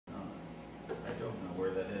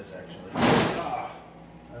is actually. Ah,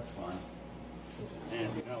 that's fun. And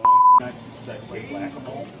you know, I just play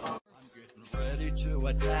whack-a-mole. I'm getting ready to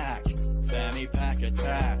attack. Fanny pack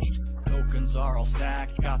attached. Tokens are all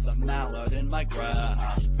stacked. Got the mallet in my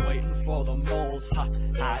grasp. Waiting for the moles,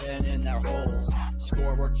 hiding in their holes.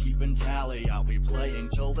 Score, we're keeping tally. I'll be playing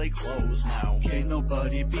till they close now. Can't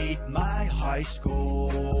nobody beat my high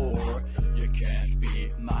score. You can't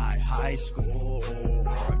beat my high score.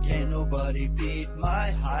 Can't nobody beat my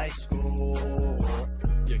high score.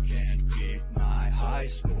 You can't beat my high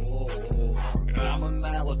score. I'm a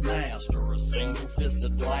mallet master, a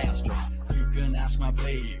single-fisted blaster. You can ask my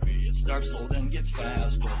baby, it starts slow then gets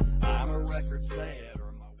faster. I'm a record setter.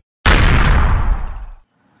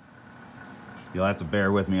 You'll have to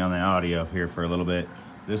bear with me on the audio here for a little bit.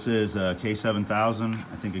 This is a K7000.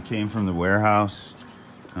 I think it came from the warehouse.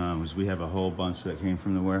 We have a whole bunch that came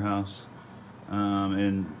from the warehouse.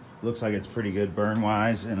 And looks like it's pretty good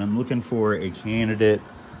burn-wise. And I'm looking for a candidate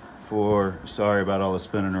for, sorry about all the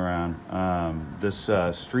spinning around, this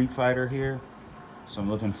Street Fighter here. So I'm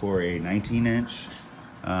looking for a 19-inch.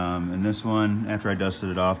 And this one, after I dusted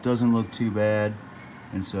it off, doesn't look too bad.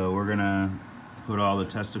 And so we're gonna put all the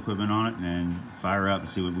test equipment on it and fire up and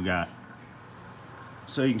see what we got.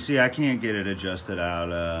 So you can see I can't get it adjusted out.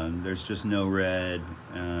 There's just no red,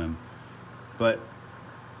 but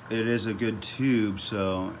it is a good tube,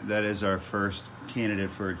 so that is our first candidate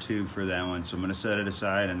for a tube for that one. So I'm gonna set it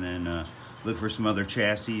aside and then look for some other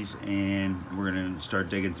chassis, and we're gonna start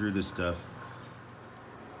digging through this stuff.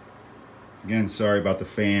 Again, sorry about the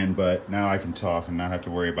fan, but now I can talk and not have to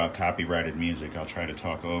worry about copyrighted music. I'll try to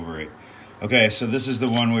talk over it. Okay, so this is the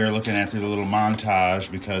one we were looking at through the little montage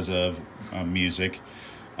because of music.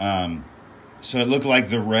 So it looked like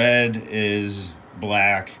the red is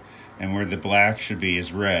black, and where the black should be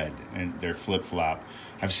is red, and they're flip-flop.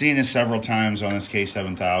 I've seen this several times on this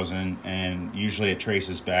K7000, and usually it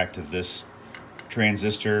traces back to this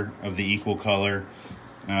transistor of the equal color.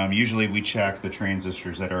 Usually we check the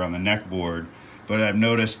transistors that are on the neck board, but I've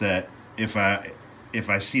noticed that if I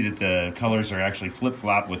see that the colors are actually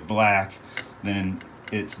flip-flop with black, then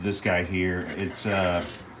it's this guy here. It's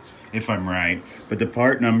if I'm right, but the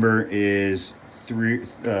part number is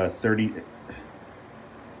 30.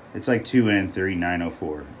 It's like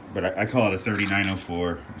 2N3904, but I call it a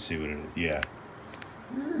 3904. Let's see what it is. Yeah,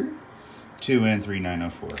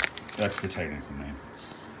 2N3904. That's the technical name.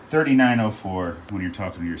 3904 when you're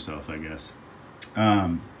talking to yourself, I guess.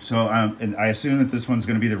 And I assume that this one's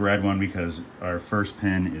going to be the red one because our first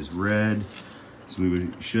pin is red. So we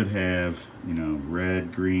should have, you know,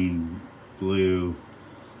 red, green, blue,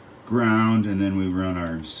 ground, and then we run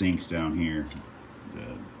our sinks down here,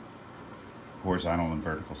 the horizontal and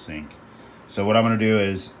vertical sink. So what I'm going to do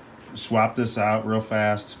is swap this out real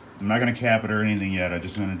fast. I'm not going to cap it or anything yet. I'm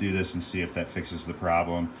just going to do this and see if that fixes the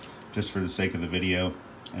problem, just for the sake of the video.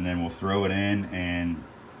 And then we'll throw it in, and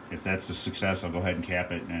if that's a success, I'll go ahead and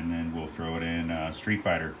cap it, and then we'll throw it in Street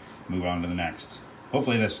Fighter, move on to the next.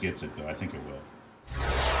 Hopefully this gets it, though. I think it will.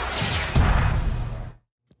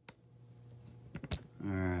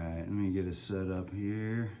 Alright, let me get it set up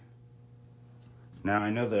here. Now, I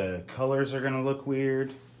know the colors are going to look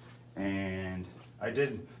weird, and I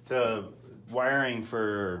did the wiring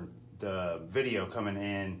for the video coming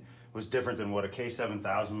in was different than what a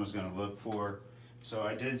K7000 was going to look for. So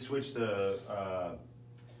I did switch the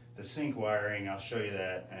sync wiring. I'll show you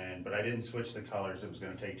that, but I didn't switch the colors. It was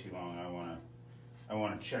going to take too long. I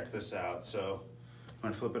want to check this out. So I'm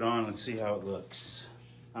going to flip it on. Let's see how it looks.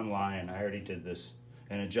 I'm lying. I already did this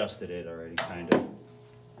and adjusted it already, kind of.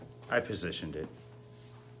 I positioned it,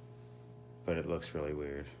 but it looks really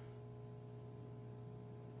weird.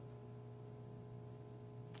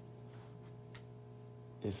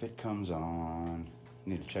 If it comes on, I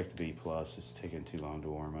need to check the B+. It's taking too long to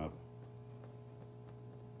warm up.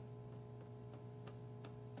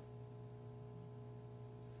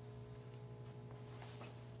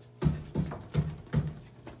 It's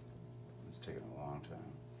taking a long time.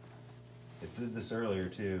 It did this earlier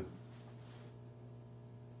too.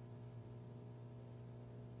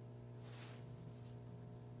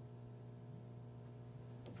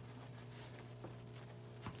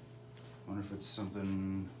 Wonder if it's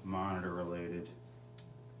something monitor related.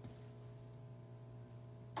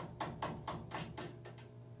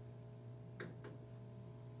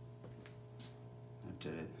 That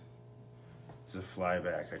did it. It's a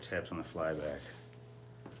flyback. I tapped on the flyback.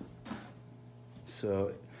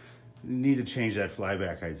 So you need to change that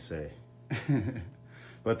flyback, I'd say.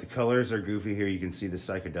 But the colors are goofy here. You can see the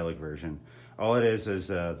psychedelic version. All it is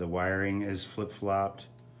the wiring is flip-flopped.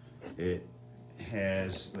 It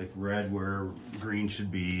has like red where green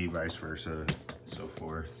should be, vice versa, so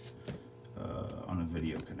forth, on a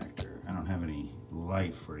video connector. I don't have any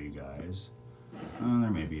light for you guys. There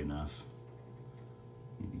may be enough.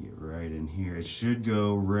 Need to get right in here. It should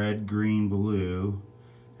go red, green, blue,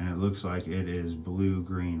 and it looks like it is blue,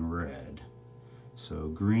 green, red. So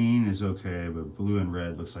green is okay, but blue and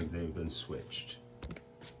red looks like they've been switched.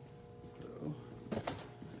 So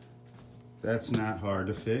that's not hard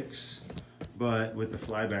to fix, but with the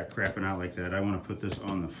flyback crapping out like that, I want to put this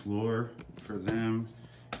on the floor for them.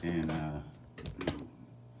 And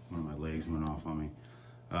one of my legs went off on me.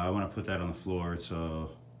 I want to put that on the floor,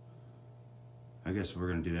 so I guess we're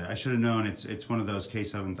gonna do that. I should have known it's one of those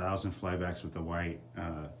K7000 flybacks with the white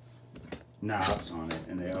knobs on it,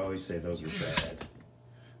 and they always say those are bad.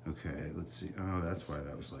 Okay, let's see. Oh, that's why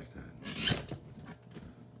that was like that.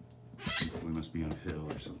 We must be on a hill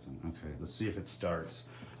or something. Okay, let's see if it starts.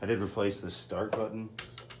 I did replace the start button.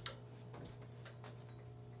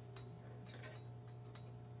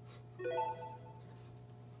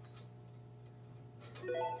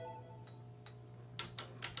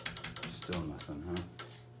 Still nothing, huh?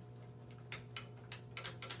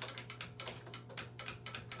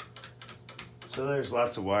 So there's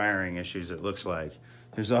lots of wiring issues, it looks like.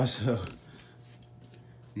 There's also,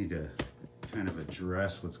 need to kind of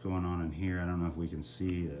address what's going on in here. I don't know if we can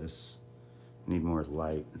see this. Need more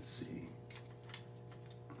light, let's see.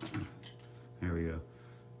 There we go.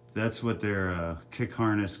 That's what their kick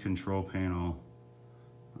harness control panel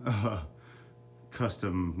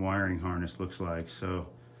custom wiring harness looks like. So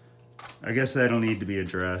I guess that'll need to be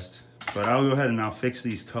addressed, but I'll go ahead and I'll fix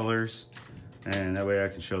these colors, and that way I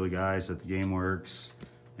can show the guys that the game works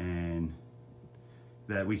and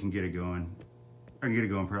that we can get it going. I can get it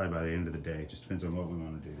going probably by the end of the day. It just depends on what we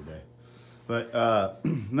want to do today. But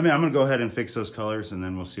I'm gonna go ahead and fix those colors, and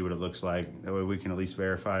then we'll see what it looks like. That way we can at least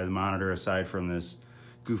verify the monitor, aside from this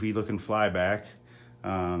goofy looking flyback,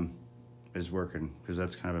 is working, because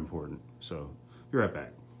that's kind of important. So be right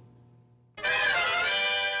back.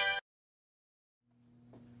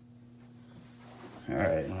 All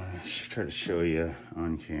right, I'll try to show you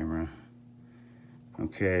on camera.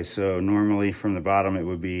 Okay, so normally from the bottom it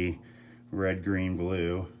would be red, green,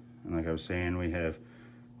 blue. And like I was saying, we have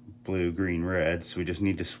blue, green, red. So we just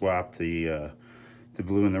need to swap the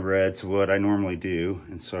blue and the red. So what I normally do,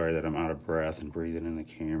 and sorry that I'm out of breath and breathing in the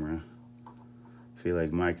camera. I feel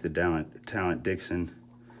like Mike the Talent Dixon.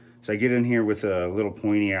 So I get in here with a little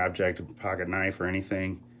pointy object, a pocket knife or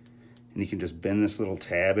anything, and you can just bend this little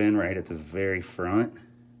tab in right at the very front.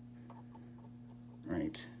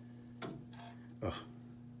 Right. Oh,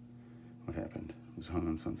 what happened? I was hung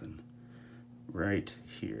on something. Right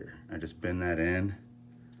here. I just bend that in,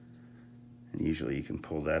 and usually you can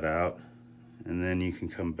pull that out, and then you can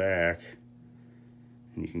come back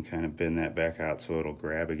and you can kind of bend that back out so it'll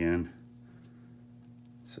grab again.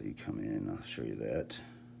 So you come in, I'll show you that.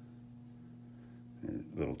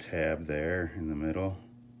 A little tab there in the middle.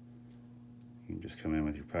 You can just come in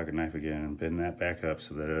with your pocket knife again and bend that back up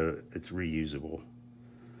so that it's reusable.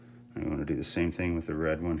 I'm going to do the same thing with the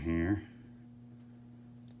red one here.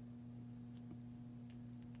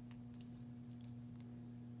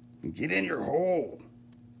 Get in your hole.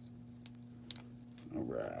 All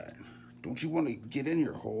right. Don't you want to get in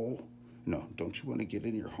your hole? No, don't you want to get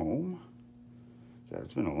in your home? God,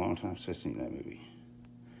 it's been a long time since I've seen that movie.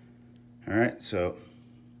 All right, so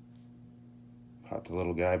pop the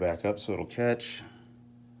little guy back up so it'll catch.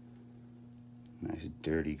 Nice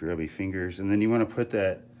dirty grubby fingers. And then you want to put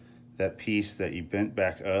that piece that you bent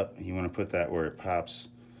back up, you want to put that where it pops,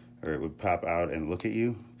 or it would pop out and look at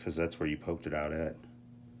you, because that's where you poked it out at.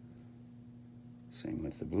 Same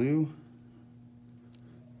with the blue.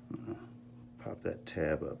 I'm gonna pop that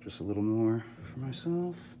tab up just a little more for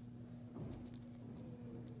myself.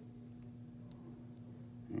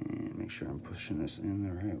 And make sure I'm pushing this in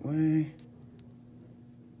the right way.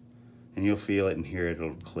 And you'll feel it and hear it,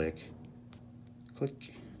 it'll click.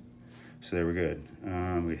 Click. So there we're good.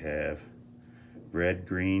 We have red,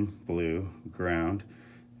 green, blue, ground,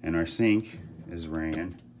 and our sync is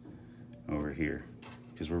ran over here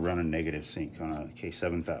because we're running negative sync on a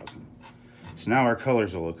K7000. So now our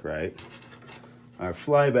colors will look right. Our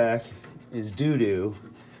flyback is doo-doo,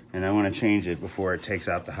 and I want to change it before it takes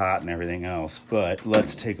out the hot and everything else. But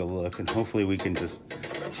let's take a look, and hopefully we can just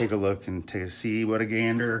take a look and see a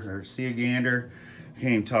gander. I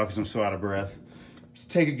can't even talk because I'm so out of breath. Let's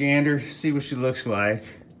take a gander, see what she looks like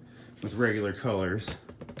with regular colors.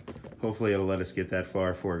 Hopefully it'll let us get that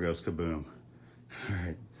far before it goes kaboom. All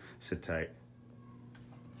right, sit tight.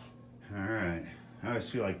 All right, I always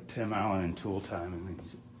feel like Tim Allen in Tool Time.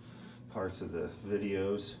 parts of the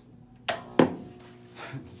videos,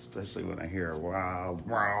 especially when I hear a wow,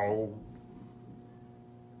 wow.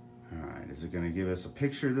 All right, is it gonna give us a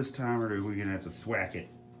picture this time, or are we gonna have to thwack it?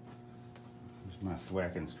 Here's my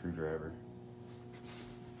thwacking screwdriver.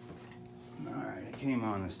 All right, it came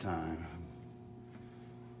on this time.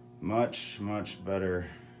 Much, much better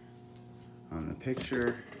on the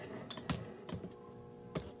picture.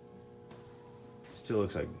 Still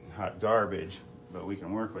looks like hot garbage, but we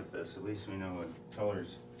can work with this. At least we know what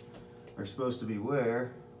colors are supposed to be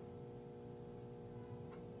where.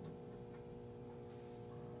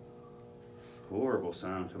 Horrible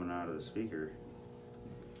sound coming out of the speaker.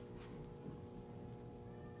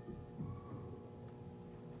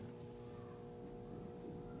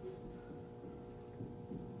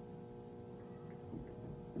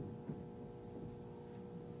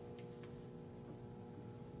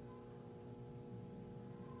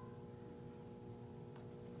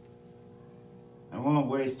 I won't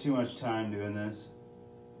waste too much time doing this,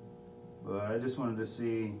 but I just wanted to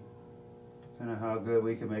see kind of how good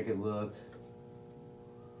we can make it look.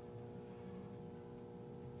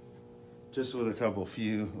 Just with a couple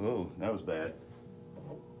few, whoa, that was bad.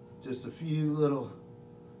 Just a few little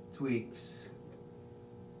tweaks.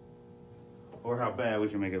 Or how bad we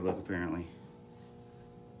can make it look, apparently.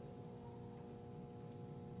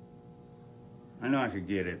 I know I could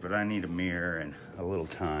get it, but I need a mirror and a little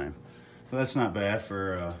time. Well, that's not bad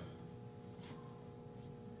for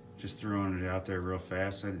just throwing it out there real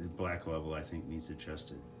fast. The black level, I think, needs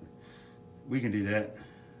adjusted. We can do that.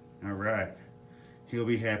 All right. He'll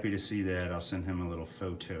be happy to see that. I'll send him a little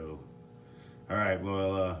photo. All right,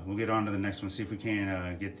 well, we'll get on to the next one. See if we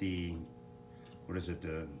can get the, what is it,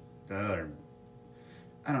 the other,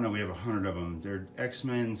 I don't know, we have 100 of them. They're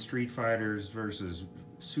X-Men, Street Fighters versus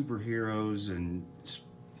superheroes and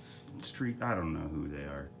street, I don't know who they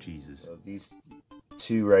are, Jesus. So these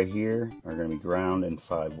two right here are gonna be ground and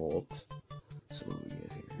 5 volt. So what do we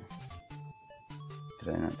get here?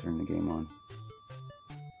 Did I not turn the game on?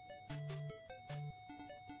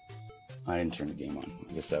 I didn't turn the game on.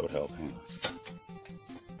 I guess that would help. Hang on.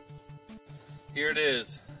 Here it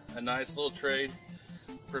is, a nice little trade.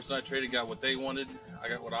 The person I traded got what they wanted, I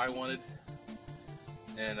got what I wanted,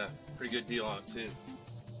 and a pretty good deal on it too.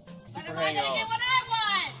 Super hang on. Get what I want.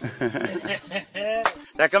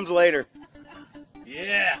 That comes later.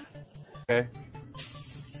 Yeah. Okay.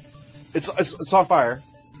 It's on fire.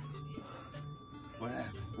 What?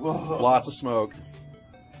 Whoa. Lots of smoke.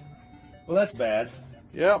 Well, that's bad.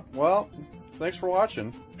 Yeah, well, thanks for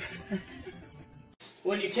watching.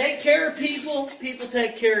 When you take care of people, people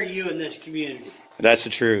take care of you in this community. That's the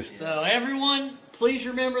truth. So everyone, please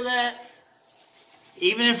remember that.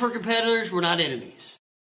 Even if we're competitors, we're not enemies.